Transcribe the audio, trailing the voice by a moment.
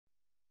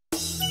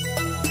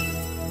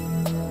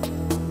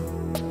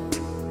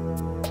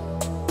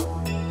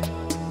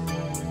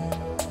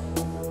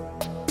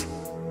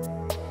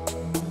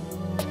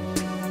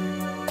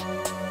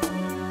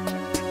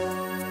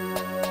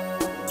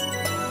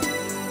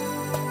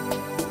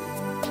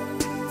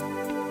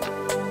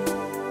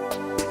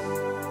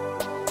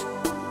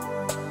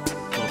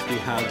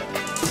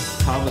have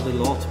covered a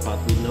lot, but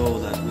we know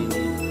that we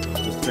need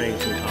to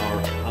strengthen our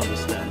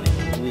understanding.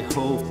 We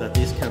hope that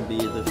this can be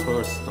the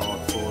first start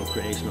for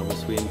creation of a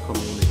SWIM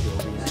community.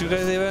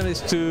 Today's event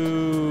is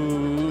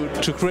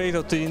to create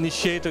or to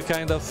initiate a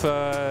kind of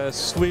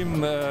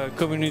SWIM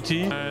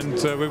community, and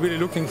we're really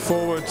looking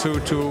forward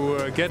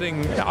to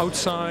getting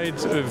outside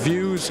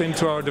views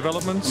into our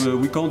developments.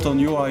 We count on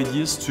your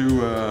ideas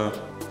to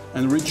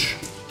enrich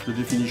the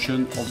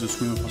definition of the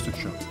SWIM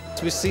infrastructure.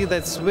 We see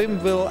that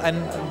SWIM will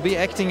be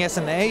acting as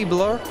an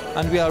enabler,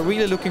 and we are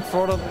really looking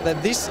forward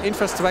that this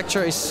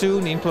infrastructure is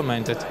soon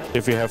implemented.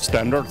 If we have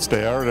standards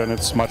there, then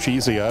it's much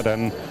easier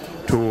than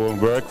to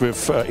work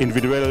with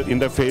individual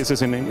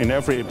interfaces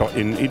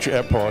in each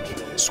airport.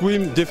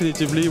 SWIM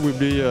definitively will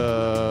be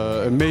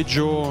a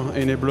major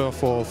enabler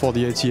for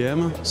the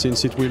ATM,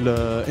 since it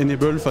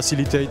will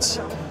facilitate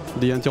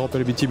the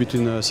interoperability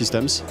between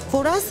systems.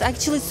 For us,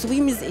 actually,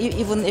 SWIM is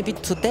even a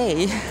bit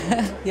today,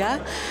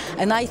 yeah.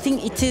 And I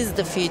think it is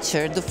the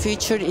future. The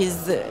future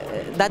is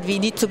that we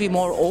need to be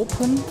more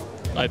open.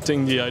 I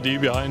think the idea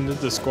behind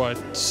it is quite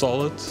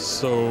solid,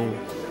 so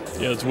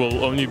yeah, it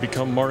will only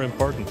become more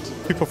important.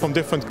 People from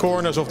different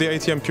corners of the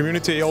ATM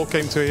community all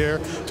came to here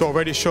to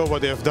already show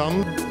what they have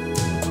done.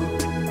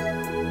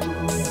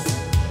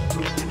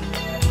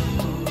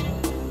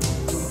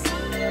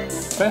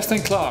 Best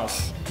in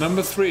class,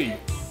 number 3,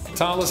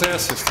 Thales Air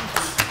Systems.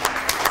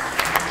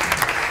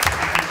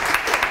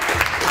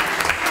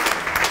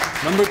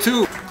 Number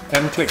 2,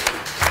 M-Click.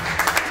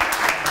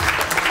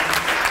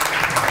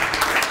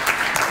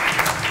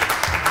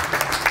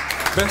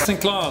 Best in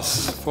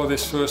class for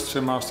this first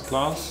SWIM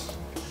Masterclass,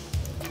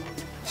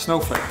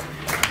 Snowflake.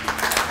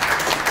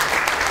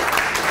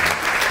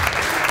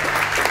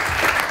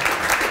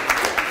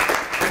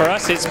 For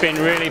us, it's been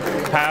really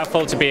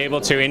powerful to be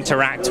able to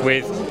interact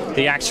with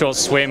the actual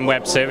SWIM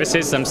web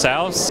services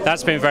themselves.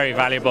 That's been very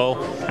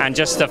valuable, and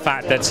just the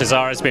fact that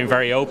SESAR has been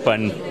very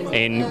open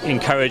in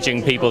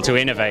encouraging people to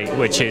innovate,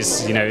 which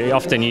is,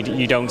 often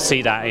you don't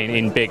see that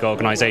in big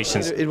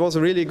organizations. It was a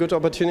really good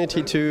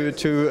opportunity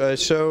to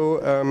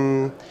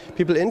show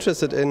people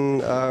interested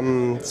in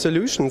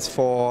solutions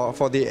for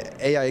the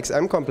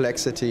AIXM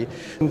complexity.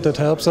 That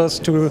helps us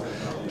to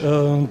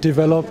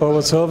develop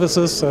our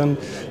services, and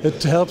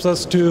it helps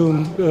us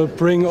to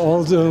bring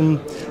all the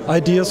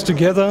ideas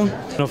together.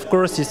 Of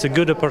course, it's a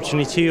good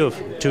opportunity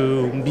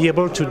to be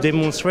able to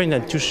demonstrate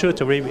and to show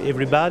to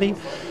everybody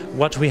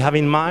what we have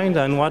in mind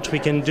and what we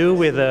can do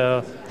with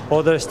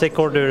other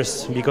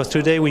stakeholders, because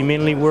today we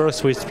mainly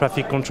work with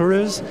traffic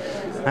controllers,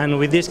 and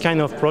with this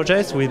kind of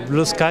projects, with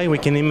Blue Sky, we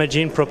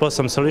can propose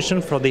some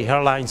solution for the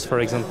airlines, for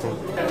example.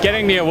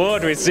 Getting the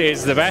award is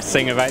the best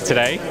thing about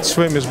today.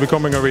 SWIM is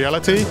becoming a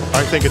reality.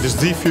 I think it is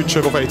the future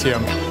of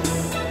ATM.